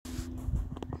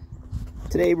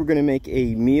Today we're going to make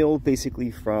a meal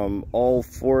basically from all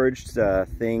foraged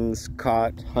things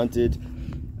caught, hunted,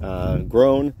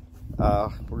 grown.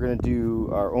 We're going to do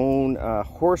our own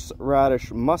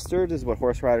horseradish mustard. This is what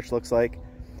horseradish looks like.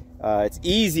 It's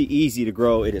easy to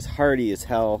grow. It is hardy as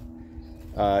hell.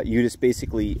 You just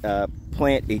basically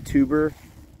plant a tuber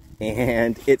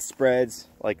and it spreads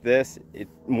like this.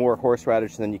 More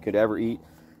horseradish than you could ever eat.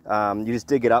 You just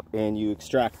dig it up and you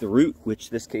extract the root, which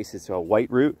in this case is a white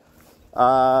root.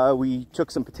 We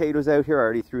took some potatoes out here. I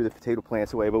already threw the potato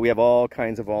plants away, but we have all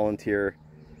kinds of volunteer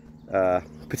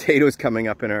potatoes coming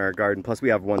up in our garden. Plus we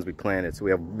have ones we planted, so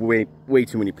we have way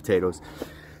too many potatoes.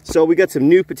 So we got some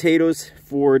new potatoes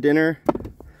for dinner.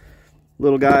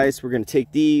 Little guys, we're going to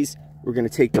take these. We're going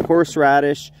to take the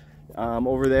horseradish.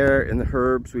 Over there in the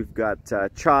herbs, we've got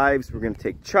chives. We're going to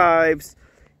take chives.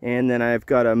 And then I've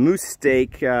got a moose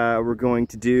steak we're going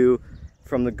to do.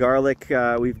 From the garlic,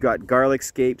 we've got garlic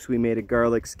scapes. We made a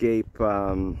garlic scape,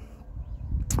 what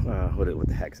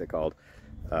the heck is it called?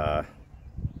 A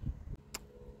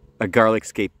garlic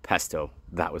scape pesto.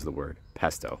 That was the word,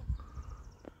 pesto.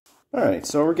 All right,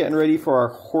 so we're getting ready for our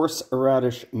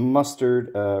horseradish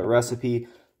mustard recipe.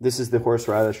 This is the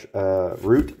horseradish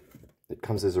root. It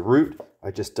comes as a root.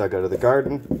 I just dug out of the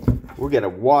garden. We're gonna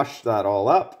wash that all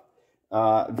up.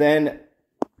 Then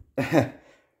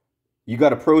you got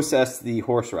to process the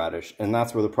horseradish, and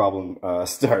that's where the problem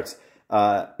starts.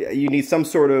 You need some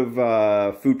sort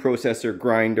of food processor,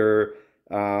 grinder.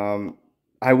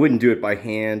 I wouldn't do it by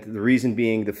hand. The reason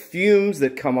being the fumes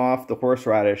that come off the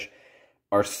horseradish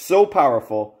are so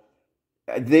powerful,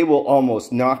 they will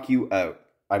almost knock you out.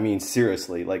 I mean,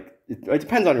 seriously, like it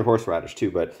depends on your horseradish too,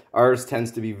 but ours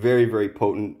tends to be very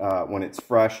potent when it's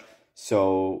fresh.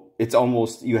 So it's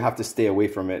almost, you have to stay away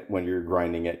from it when you're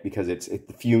grinding it because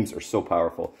the fumes are so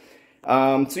powerful.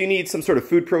 So you need some sort of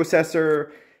food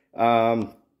processor.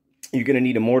 You're going to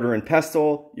need a mortar and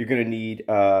pestle. You're going to need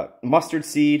mustard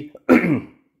seed. You're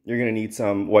going to need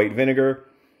some white vinegar.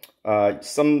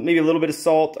 Maybe a little bit of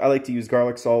salt. I like to use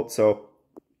garlic salt.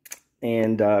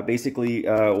 And basically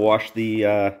wash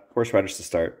the horseradish to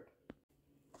start.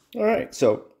 All right,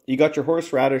 so you got your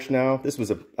horseradish now. This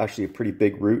was actually a pretty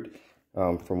big root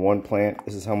from one plant.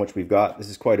 This is how much we've got. This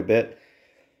is quite a bit.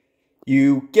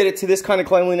 You get it to this kind of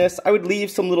cleanliness. I would leave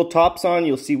some little tops on.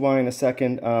 You'll see why in a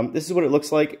second. This is what it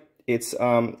looks like. It's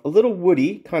a little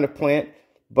woody kind of plant,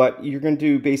 but you're going to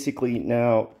do basically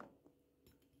now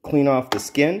clean off the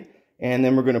skin, and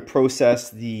then we're going to process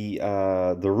the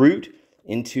root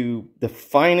into the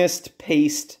finest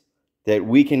paste that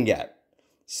we can get.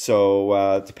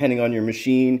 So depending on your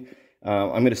machine, I'm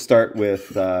going to start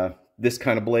with this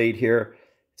kind of blade here.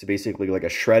 It's basically like a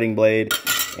shredding blade.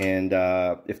 And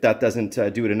if that doesn't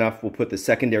do it enough, we'll put the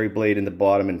secondary blade in the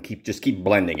bottom and just keep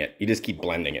blending it. You just keep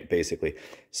blending it, basically.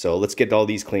 So let's get all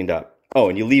these cleaned up. Oh,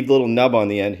 and you leave the little nub on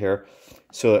the end here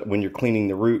so that when you're cleaning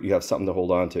the root, you have something to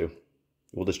hold on to.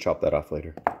 We'll just chop that off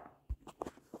later.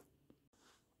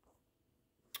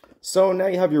 So now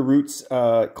you have your roots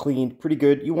cleaned pretty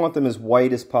good. You want them as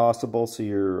white as possible so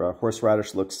your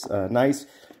horseradish looks nice.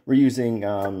 We're using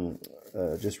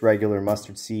just regular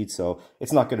mustard seed, so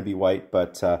it's not going to be white,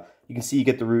 but you can see you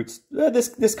get the roots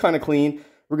this kind of clean.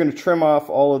 We're going to trim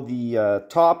off all of the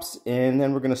tops, and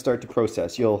then we're going to start to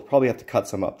process. You'll probably have to cut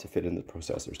some up to fit in the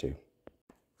processors too.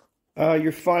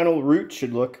 Your final root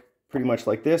should look pretty much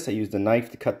like this. I used a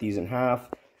knife to cut these in half.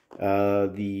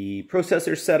 The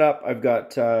processor setup, I've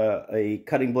got a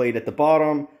cutting blade at the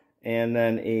bottom and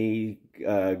then a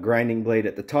grinding blade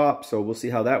at the top, so we'll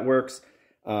see how that works.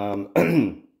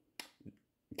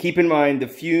 Keep in mind the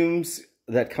fumes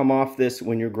that come off this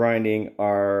when you're grinding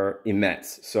are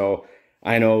immense. So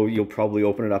I know you'll probably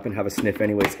open it up and have a sniff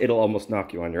anyways. It'll almost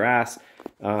knock you on your ass,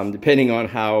 depending on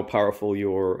how powerful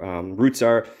your roots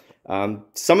are.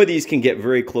 Some of these can get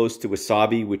very close to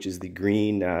wasabi, which is the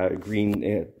green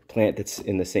plant that's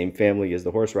in the same family as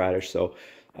the horseradish. So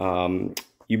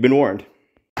you've been warned.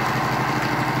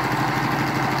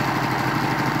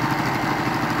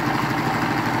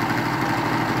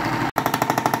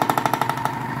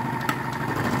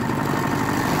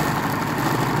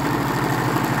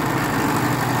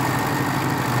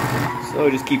 So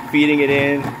just keep feeding it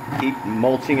in, keep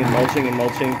mulching and mulching and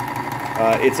mulching.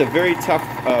 It's a very tough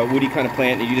woody kind of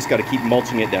plant, and you just got to keep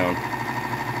mulching it down.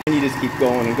 And you just keep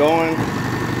going and going.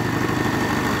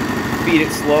 Feed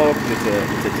it slow because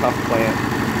it's a tough plant.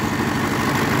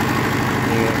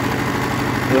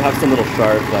 And you'll have some little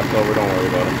shards left over, don't worry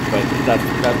about it. But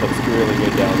that looks really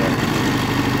good down there.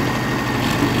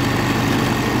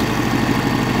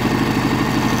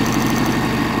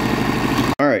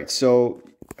 All right, so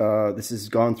This has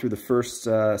gone through the first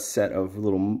set of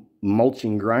little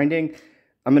mulching grinding.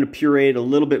 I'm going to puree it a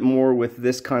little bit more with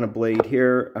this kind of blade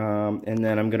here, and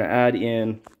then I'm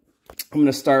going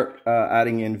to start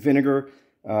adding in vinegar,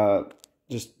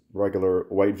 just regular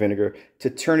white vinegar, to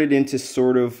turn it into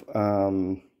sort of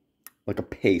like a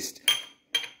paste.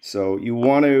 So you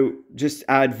want to just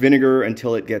add vinegar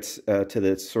until it gets to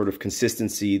the sort of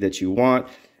consistency that you want.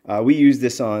 We use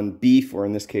this on beef, or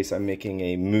in this case, I'm making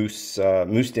a moose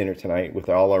dinner tonight with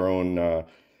all our own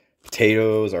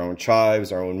potatoes, our own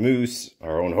chives, our own moose,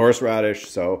 our own horseradish.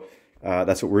 So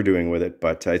that's what we're doing with it.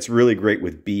 But it's really great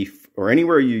with beef or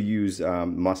anywhere you use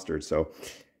mustard. So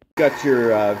got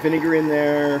your vinegar in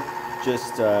there.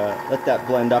 Just let that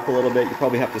blend up a little bit. You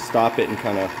probably have to stop it and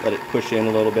kind of let it push in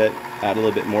a little bit. Add a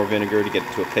little bit more vinegar to get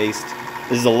it to a paste.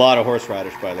 This is a lot of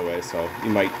horseradish, by the way, so you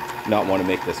might not want to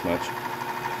make this much.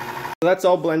 So that's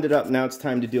all blended up. Now it's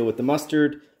time to deal with the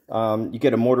mustard. You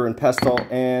get a mortar and pestle,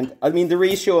 and I mean the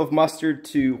ratio of mustard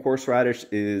to horseradish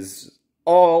is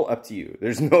all up to you.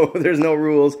 There's no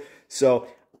rules. So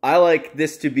I like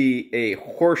this to be a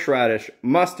horseradish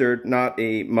mustard, not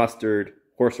a mustard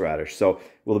horseradish. So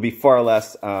will be far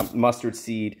less mustard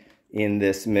seed in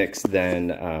this mix than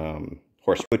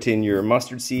horseradish. Put in your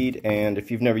mustard seed, and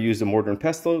if you've never used a mortar and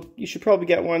pestle, you should probably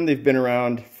get one. They've been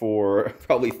around for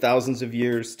probably thousands of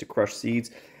years to crush seeds.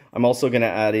 I'm also going to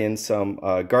add in some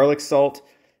garlic salt,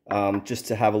 just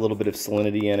to have a little bit of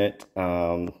salinity in it.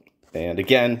 And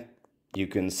again, you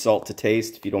can salt to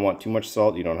taste. If you don't want too much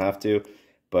salt, you don't have to.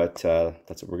 But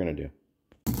that's what we're going to do.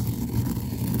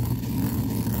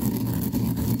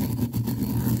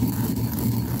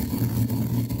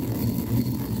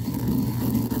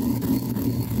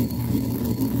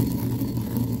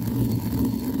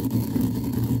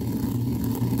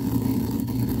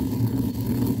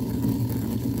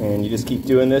 And you just keep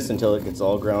doing this until it gets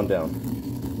all ground down.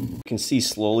 You can see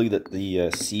slowly that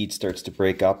the seed starts to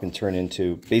break up and turn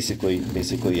into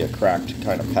basically a cracked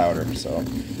kind of powder. So,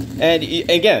 and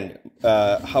again,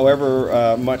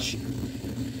 however much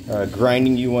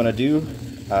grinding you want to do,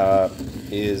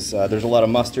 there's a lot of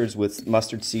mustards with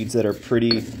mustard seeds that are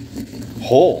pretty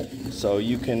whole. So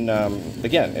you can,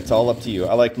 again, it's all up to you.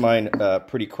 I like mine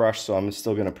pretty crushed, so I'm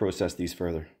still going to process these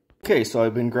further. Okay, so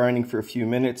I've been grinding for a few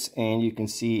minutes, and you can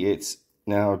see it's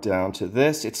now down to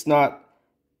this. It's not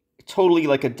totally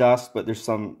like a dust, but there's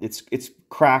some. It's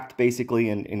cracked basically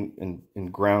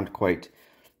and ground quite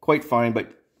fine.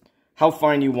 But how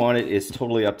fine you want it is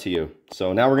totally up to you.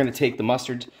 So now we're going to take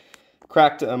the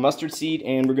cracked mustard seed,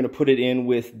 and we're going to put it in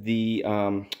with the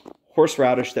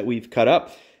horseradish that we've cut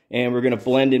up, and we're going to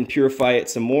blend and purify it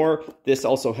some more. This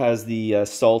also has the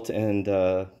salt and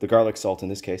the garlic salt in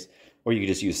this case. Or you could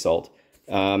just use salt.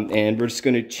 And we're just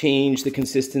going to change the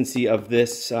consistency of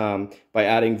this by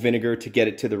adding vinegar to get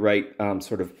it to the right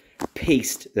sort of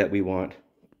paste that we want.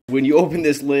 When you open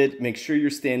this lid, make sure you're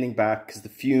standing back because the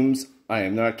fumes, I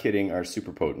am not kidding, are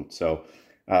super potent. So,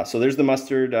 so there's the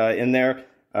mustard in there.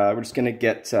 We're just going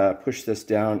to push this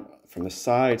down from the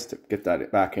sides to get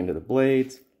that back into the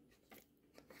blades.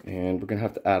 And we're going to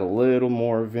have to add a little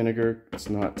more vinegar. It's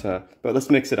not, but let's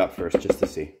mix it up first just to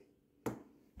see.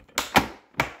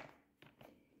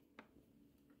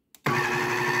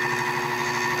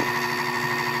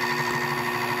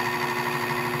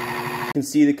 You can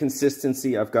see the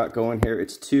consistency I've got going here.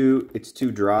 It's too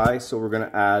dry, so we're going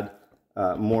to add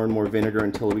more and more vinegar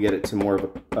until we get it to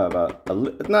more of a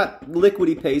not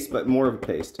liquidy paste, but more of a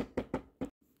paste.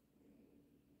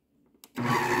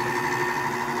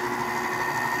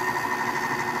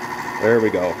 There we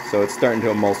go. So it's starting to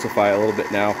emulsify a little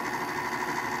bit now.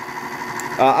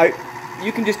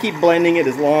 You can just keep blending it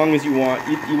as long as you want.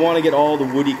 You want to get all the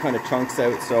woody kind of chunks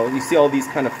out. So you see all these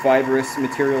kind of fibrous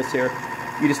materials here.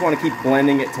 You just want to keep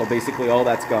blending it till basically all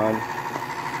that's gone.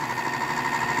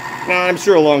 Now, I'm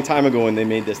sure a long time ago when they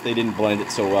made this, they didn't blend it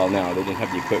so well now. They didn't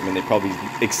have the equipment. They probably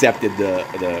accepted the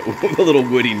little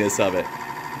woodiness of it.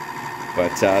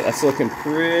 But that's looking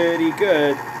pretty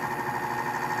good.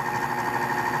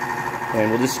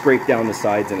 And we'll just scrape down the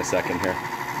sides in a second here.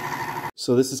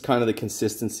 So this is kind of the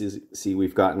consistency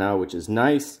we've got now, which is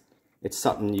nice. It's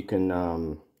something you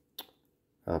can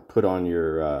put on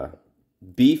your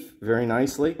beef very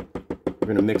nicely. We're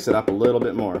going to mix it up a little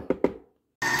bit more.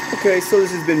 Okay, so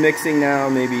this has been mixing now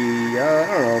maybe, I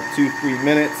don't know, 2-3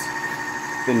 minutes.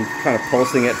 Been kind of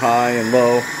pulsing it high and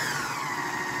low.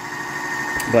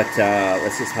 But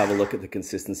let's just have a look at the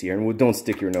consistency here. And don't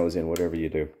stick your nose in, whatever you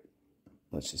do.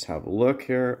 Let's just have a look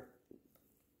here.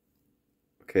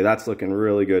 Okay, that's looking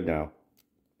really good now.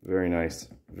 Very nice,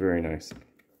 very nice.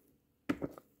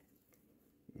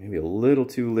 Maybe a little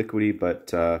too liquidy,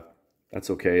 but That's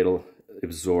okay. It'll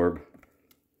absorb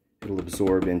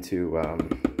into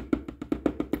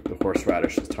the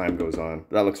horseradish as time goes on.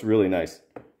 That looks really nice.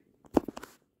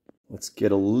 Let's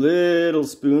get a little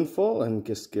spoonful and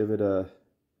just give it a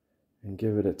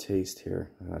taste here.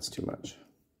 Oh, that's too much.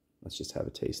 Let's just have a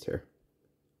taste here.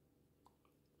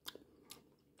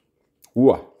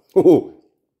 Ooh. Ooh.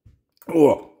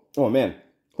 Ooh. Oh man.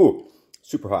 Ooh.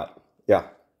 Super hot. Yeah.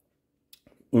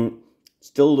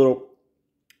 Still a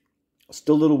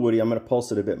little woody. I'm going to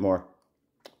pulse it a bit more.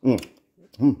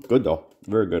 Good though.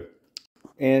 Very good.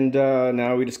 And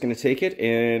now we're just going to take it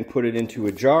and put it into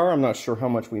a jar. I'm not sure how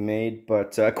much we made,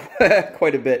 but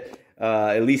quite a bit.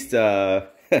 At least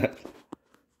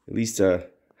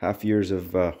half years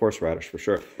of horseradish for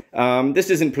sure. This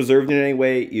isn't preserved in any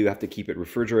way. You have to keep it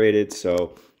refrigerated,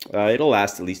 so it'll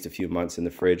last at least a few months in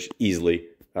the fridge easily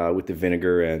with the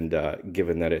vinegar, and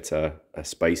given that it's a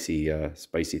spicy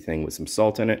thing with some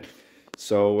salt in it.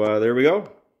 So there we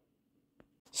go.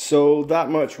 So that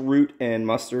much root and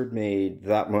mustard made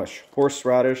that much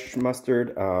horseradish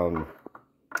mustard.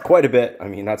 Quite a bit. I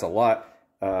mean, that's a lot.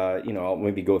 You know, I'll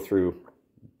maybe go through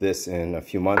this in a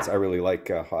few months. I really like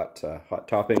hot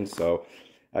toppings, so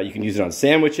you can use it on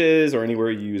sandwiches or anywhere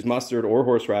you use mustard or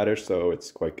horseradish, so it's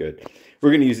quite good. We're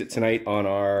going to use it tonight on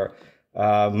our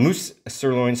moose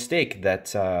sirloin steak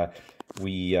that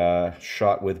we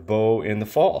shot with Bo in the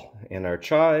fall, and our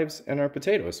chives and our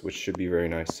potatoes, which should be very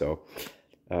nice. So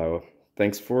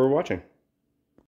thanks for watching.